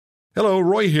Hello,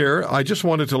 Roy here. I just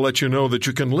wanted to let you know that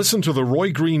you can listen to The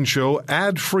Roy Green Show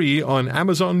ad-free on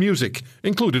Amazon Music,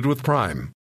 included with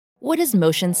Prime. What does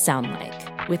motion sound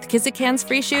like? With Kizik Hands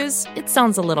Free Shoes, it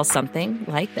sounds a little something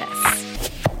like this.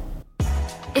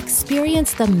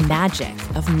 Experience the magic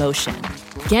of motion.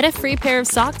 Get a free pair of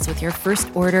socks with your first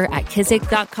order at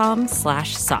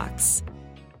kizik.com/socks.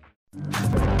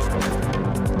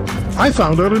 I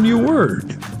found out a new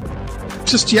word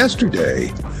just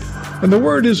yesterday. And the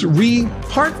word is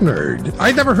repartnered.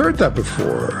 I'd never heard that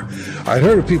before. I'd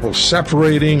heard of people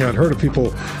separating. I'd heard of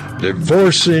people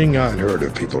divorcing. I'd heard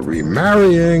of people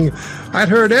remarrying. I'd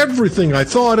heard everything I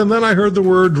thought, and then I heard the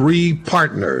word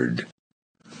repartnered.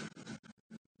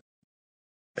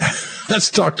 Let's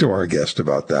talk to our guest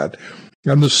about that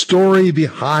and the story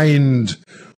behind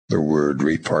the word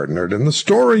repartnered. And the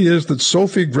story is that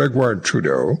Sophie Gregoire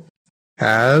Trudeau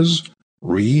has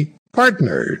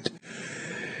repartnered.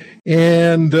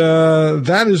 And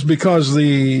that is because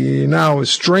the now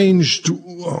estranged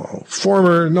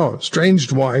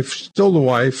estranged wife, still the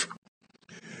wife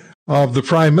of the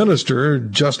Prime Minister,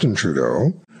 Justin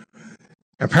Trudeau,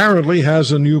 apparently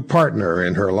has a new partner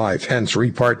in her life, hence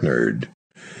repartnered.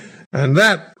 And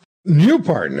that new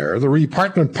partner, the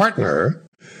repartnered partner,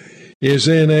 is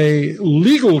in a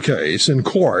legal case in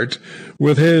court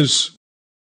with his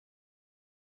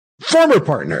former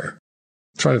partner.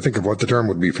 Trying to think of what the term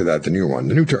would be for that, the new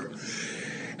term.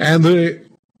 And the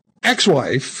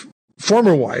ex-wife,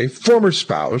 former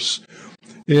spouse,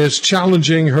 is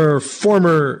challenging her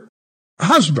former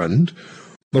husband,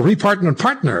 the repartnered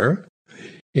partner,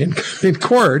 in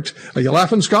court. Are you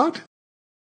laughing, Scott?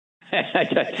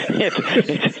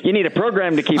 You need a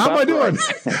program to keep up. How am I doing?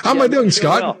 How am I doing,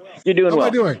 Scott? Well. You're doing well. How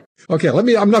am I doing? Okay,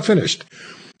 I'm not finished.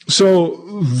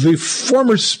 So the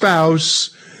former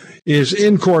spouse is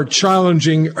in court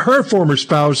challenging her former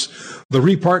spouse, the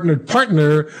repartnered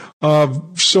partner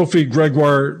of Sophie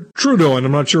Gregoire Trudeau, and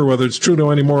I'm not sure whether it's Trudeau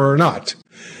anymore or not.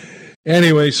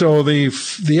 Anyway, so the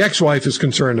ex-wife is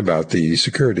concerned about the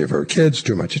security of her kids,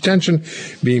 too much attention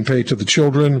being paid to the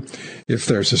children, if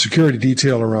there's a security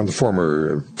detail around the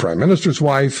former Prime Minister's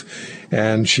wife,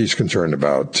 and she's concerned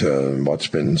about what's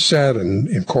been said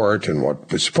in court and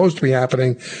what was supposed to be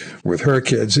happening with her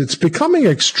kids. It's becoming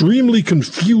extremely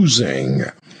confusing.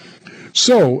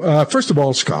 So, first of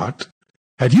all, Scott,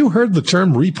 had you heard the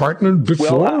term repartnered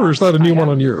before, or is that a new one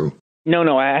on you?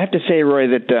 No, I have to say, Roy,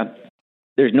 that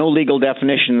there's no legal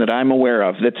definition that I'm aware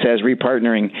of that says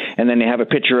repartnering, and then they have a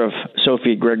picture of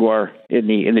Sophie Gregoire in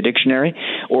the dictionary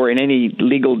or in any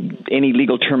legal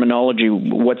terminology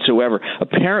whatsoever.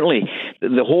 Apparently,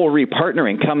 the whole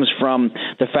repartnering comes from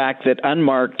the fact that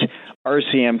unmarked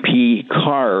RCMP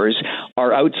cars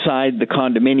are outside the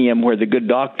condominium where the good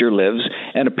doctor lives,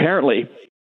 and apparently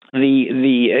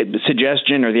the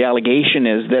suggestion or the allegation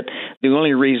is that the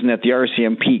only reason that the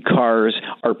RCMP cars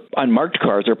are unmarked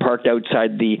cars are parked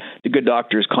outside the good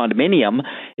doctor's condominium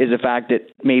is the fact that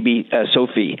maybe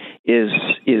Sophie is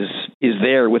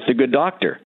there with the good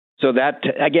doctor. So that,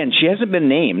 again, she hasn't been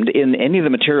named in any of the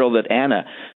material that Anna,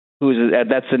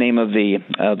 that's the name of the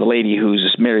lady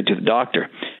who's married to the doctor.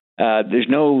 There's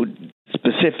no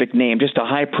specific name, just a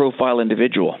high-profile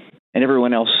individual, and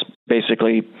everyone else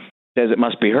basically says it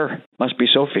must be her, must be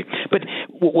Sophie. But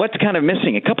what's kind of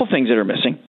missing? A couple things that are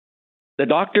missing. The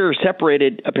doctor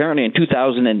separated apparently in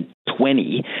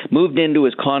 2020, moved into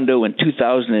his condo in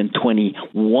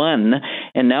 2021,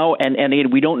 and now, and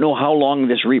again, we don't know how long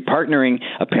this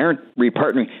apparent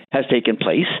repartnering has taken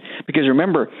place, because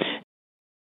remember,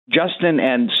 Justin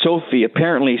and Sophie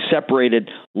apparently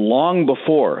separated long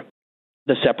before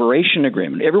the separation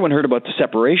agreement. Everyone heard about the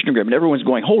separation agreement. Everyone's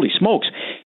going, holy smokes,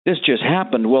 this just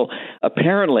happened. Well,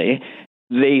 apparently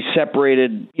they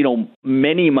separated,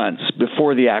 many months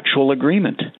before the actual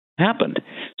agreement happened.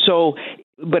 So,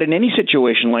 but in any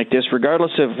situation like this,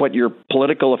 regardless of what your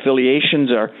political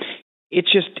affiliations are,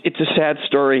 it's a sad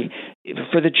story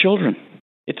for the children.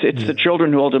 It's the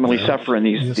children who ultimately suffer in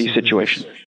these situations.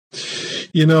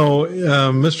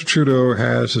 Mr. Trudeau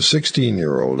has a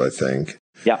 16-year-old, I think.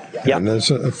 Yeah. And there's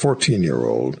a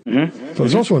 14-year-old. Mm-hmm. But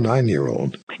there's also a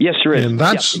 9-year-old. Yes, there is. And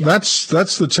that's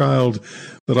the child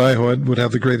that I would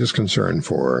have the greatest concern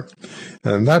for.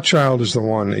 And that child is the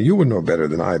one, you would know better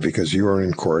than I because you are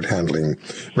in court handling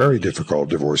very difficult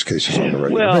divorce cases on a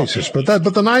regular basis. But the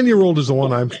 9-year-old is the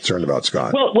one I'm concerned about,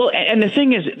 Scott. Well, and the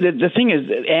thing is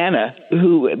Anna,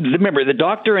 who, remember, the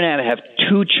doctor and Anna have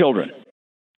 2 children.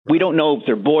 We don't know if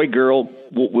they're boy, girl,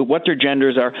 what their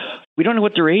genders are. We don't know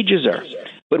what their ages are.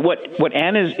 But what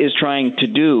Anna is trying to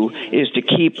do is to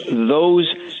keep those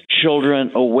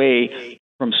children away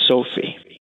from Sophie.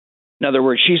 In other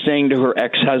words, she's saying to her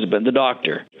ex-husband, the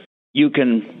doctor, you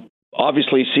can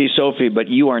obviously see Sophie, but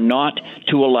you are not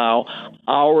to allow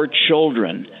our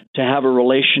children to have a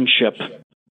relationship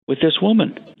with this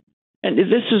woman. And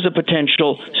this is a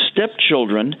potential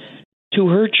stepchildren to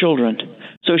her children.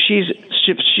 So she's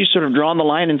sort of drawn the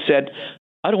line and said,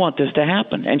 I don't want this to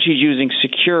happen. And she's using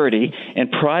security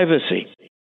and privacy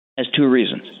as two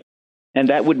reasons. And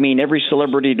that would mean every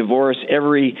celebrity divorce,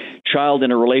 every child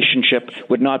in a relationship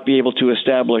would not be able to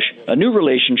establish a new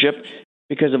relationship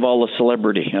because of all the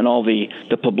celebrity and all the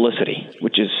publicity,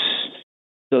 which is,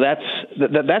 so that's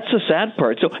the sad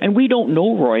part. So, and we don't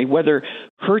know, Roy, whether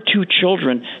her two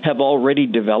children have already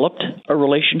developed a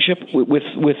relationship with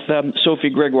Sophie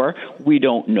Gregoire. We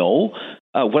don't know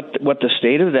what the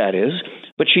state of that is,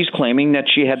 but she's claiming that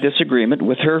she had this agreement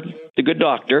with the good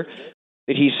doctor,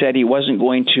 that he said he wasn't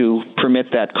going to permit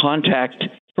that contact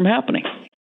from happening.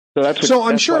 So that's what, so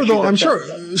I'm sure,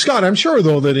 Scott, I'm sure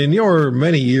though that in your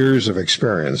many years of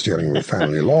experience dealing with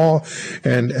family law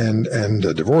and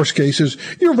divorce cases,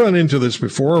 you've run into this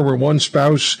before, where one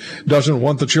spouse doesn't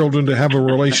want the children to have a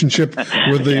relationship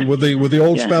with the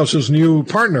old spouse's new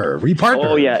repartner.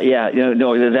 Oh yeah.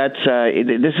 No, that's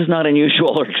this is not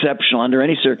unusual or exceptional under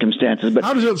any circumstances. But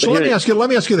how does it? So let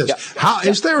me ask you this: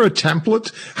 is there a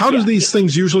template? How do these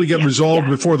things usually get resolved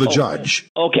before the judge?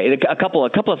 Okay, a couple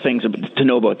of things to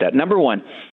know about that. Number one,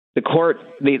 the court,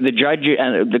 the judge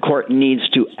and the court needs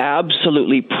to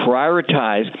absolutely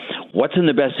prioritize what's in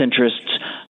the best interests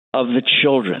of the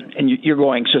children. And you're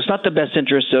going, so it's not the best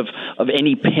interest of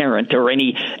any parent or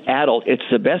any adult. It's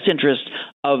the best interest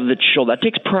of the children. That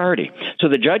takes priority. So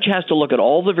the judge has to look at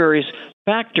all the various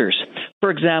factors. For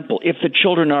example, if the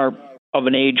children are of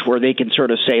an age where they can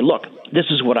sort of say, look, this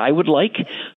is what I would like,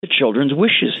 the children's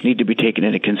wishes need to be taken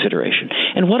into consideration.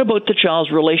 And what about the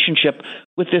child's relationship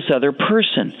with this other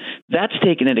person? That's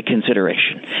taken into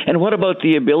consideration. And what about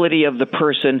the ability of the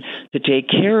person to take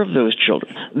care of those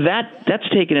children? That's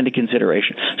taken into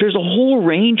consideration. There's a whole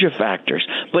range of factors,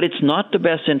 but it's not the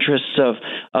best interests of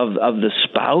the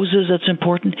spouses that's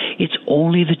important. It's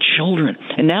only the children.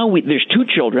 And now there's two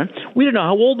children. We don't know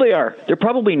how old they are. They're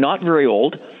probably not very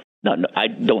old. No, I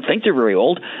don't think they're very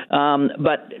old,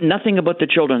 but nothing about the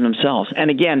children themselves. And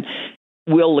again,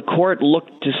 will the court look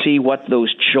to see what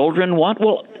those children want?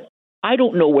 Well, I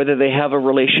don't know whether they have a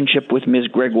relationship with Ms.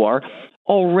 Gregoire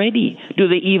already. Do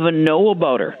they even know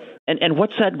about her? And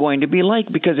what's that going to be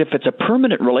like? Because if it's a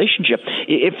permanent relationship,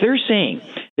 if they're saying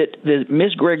that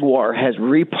Ms. Gregoire has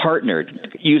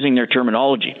repartnered, using their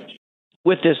terminology,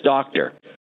 with this doctor,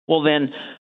 well then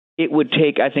it would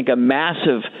take, I think, a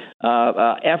massive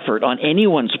effort on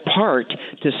anyone's part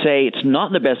to say it's not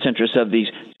in the best interest of these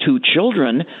two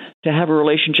children to have a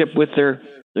relationship with their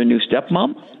new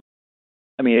stepmom.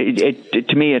 I mean,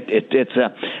 to me, it's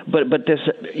but this,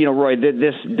 Roy,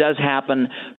 this does happen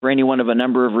for any one of a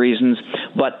number of reasons,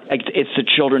 but it's the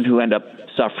children who end up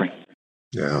suffering.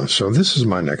 Yeah. So this is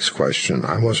my next question.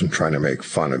 I wasn't trying to make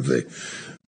fun of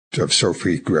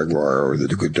Sophie Gregoire or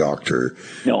the good doctor.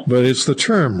 No. But it's the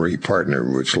term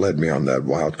repartner which led me on that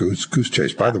wild goose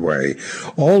chase. By the way,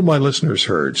 all my listeners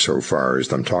heard so far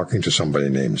is I'm talking to somebody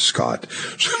named Scott.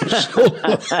 So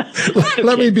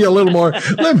let me be a little more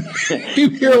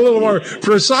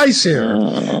precise here.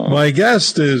 My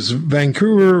guest is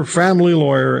Vancouver family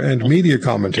lawyer and media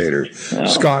commentator,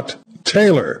 Scott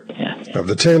Taylor. Of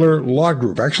the Taylor Law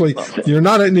Group. Actually, you're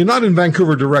not in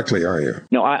Vancouver directly, are you?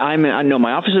 No, I know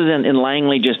my office is in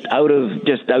Langley, just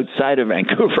outside of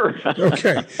Vancouver.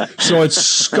 Okay, so it's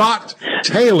Scott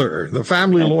Taylor, the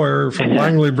family lawyer from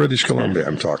Langley, British Columbia.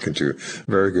 I'm talking to,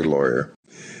 very good lawyer.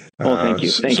 Oh, thank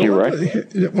you, thank you, Roy.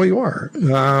 Well, you are,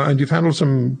 and you've handled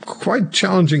some quite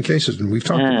challenging cases, and we've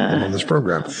talked about them on this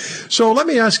program. So let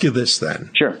me ask you this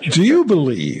then. Sure. Do you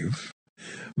believe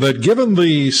that given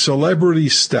the celebrity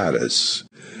status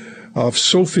of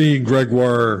Sophie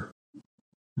Gregoire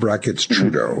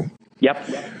Trudeau, yep,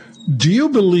 do you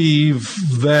believe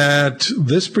that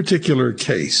this particular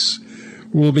case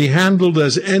will be handled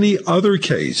as any other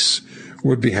case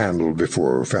would be handled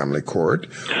before a family court?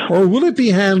 Or will it be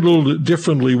handled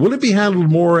differently? Will it be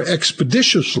handled more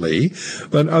expeditiously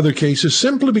than other cases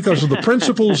simply because of the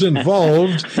principles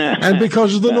involved and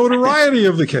because of the notoriety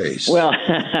of the case? Well,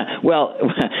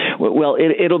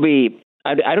 it'll be,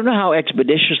 I don't know how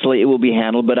expeditiously it will be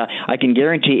handled, but I can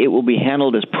guarantee it will be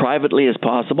handled as privately as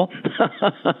possible.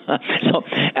 So,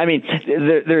 I mean,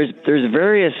 there's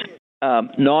various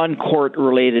non-court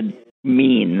related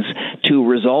means to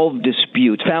resolve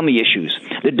disputes, family issues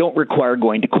that don't require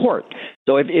going to court.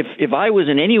 So if I was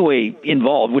in any way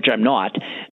involved, which I'm not,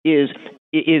 there's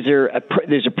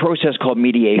a process called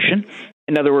mediation.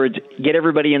 In other words, get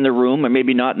everybody in the room, or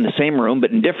maybe not in the same room,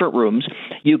 but in different rooms.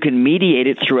 You can mediate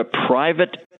it through a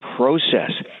private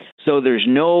process. So there's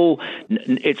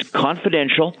it's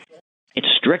confidential. It's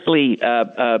strictly,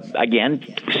 again,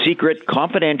 secret,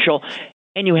 confidential,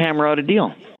 and you hammer out a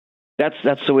deal.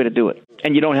 That's the way to do it.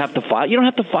 And you don't have to file. You don't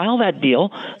have to file that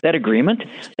deal, that agreement.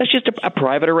 That's just a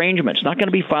private arrangement. It's not going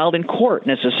to be filed in court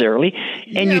necessarily.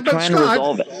 And you try and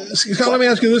resolve it. Scott, let me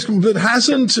ask you this: but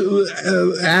hasn't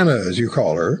Anna, as you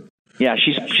call her? Yeah,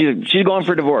 she's going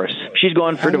for divorce. She's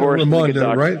going for divorce.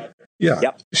 Ramonda, right? Yeah.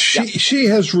 Yep. She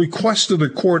has requested a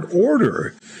court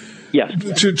order. Yes.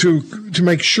 To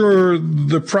make sure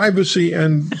the privacy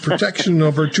and protection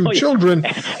of her two children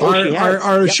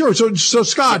are assured. So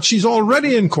Scott, she's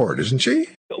already in court, isn't she?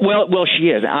 Well, she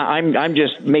is. I'm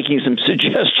just making some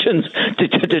suggestions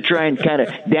to try and kind of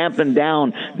dampen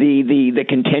down the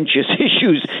contentious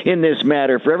issues in this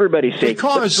matter for everybody's sake.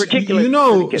 Because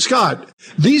Scott,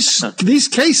 these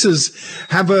cases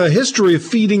have a history of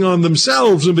feeding on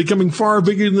themselves and becoming far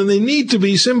bigger than they need to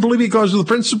be, simply because of the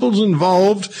principles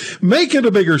involved. Make it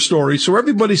a bigger story, so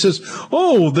everybody says,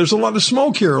 "Oh, there's a lot of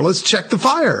smoke here. Let's check the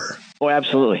fire." Oh,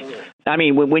 absolutely. I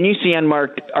mean, when you see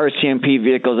unmarked RCMP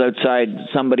vehicles outside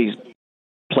somebody's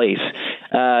place,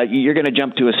 you're going to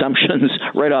jump to assumptions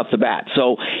right off the bat.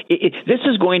 So this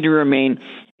is going to remain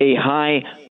a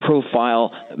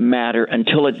high-profile matter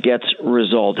until it gets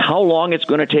resolved. How long it's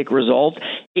going to take resolved?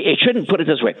 It shouldn't, put it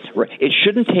this way, it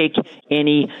shouldn't take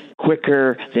any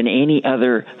quicker than any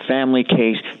other family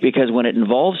case, because when it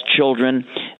involves children,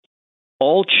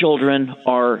 all children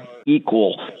are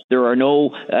equal. There are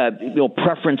no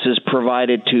preferences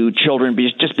provided to children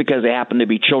just because they happen to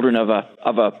be children of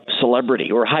a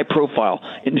celebrity or a high-profile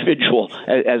individual,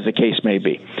 as the case may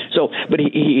be. So, but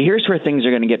here's where things are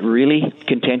going to get really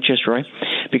contentious, Roy,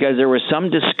 because there was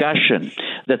some discussion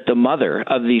that the mother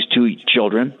of these two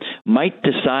children might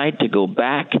decide to go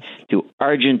back to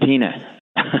Argentina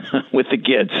with the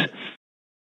kids.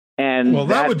 And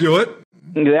that would do it.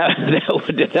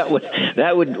 That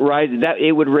would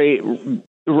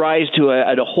rise to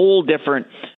a whole different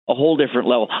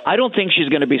level. I don't think she's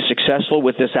going to be successful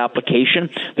with this application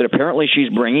that apparently she's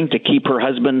bringing to keep her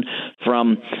husband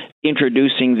from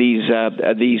introducing these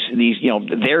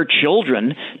their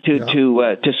children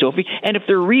to Sophie. And if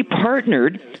they're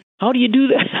repartnered, how do you do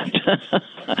that?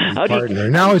 Partner.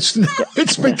 Now it's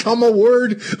become a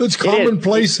word that's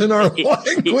commonplace in our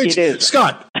language. It is.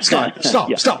 Scott, stop.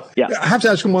 Yeah. I have to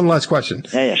ask him one last question.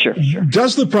 Yeah, sure.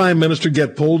 Does the Prime Minister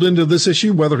get pulled into this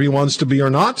issue, whether he wants to be or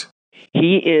not?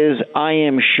 He is, I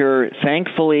am sure,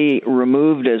 thankfully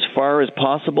removed as far as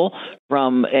possible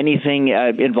from anything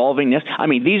involving this. I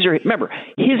mean, remember,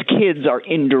 his kids are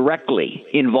indirectly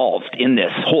involved in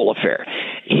this whole affair.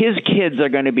 His kids are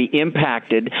going to be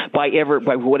impacted by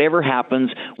whatever happens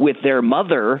with their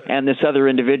mother and this other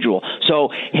individual. So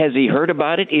has he heard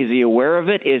about it? Is he aware of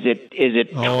it? Is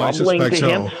it troubling to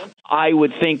him? I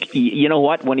would think, you know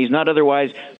what, when he's not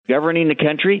otherwise governing the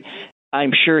country,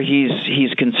 I'm sure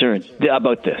he's concerned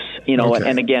about this, okay.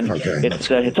 And again,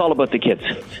 it's all about the kids.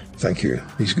 Thank you.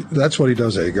 That's what he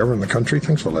does, govern the country.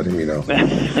 Thanks for letting me know.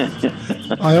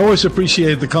 I always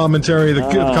appreciate the commentary, the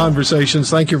good conversations.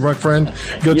 Thank you, my friend.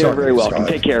 Good talking. You're very welcome. Scott.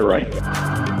 Take care, Roy.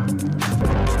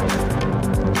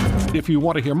 If you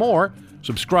want to hear more,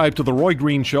 subscribe to The Roy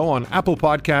Green Show on Apple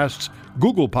Podcasts,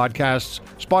 Google Podcasts,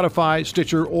 Spotify,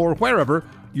 Stitcher, or wherever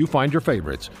you find your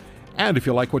favorites. And if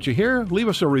you like what you hear, leave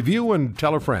us a review and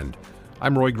tell a friend.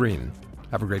 I'm Roy Green.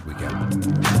 Have a great weekend.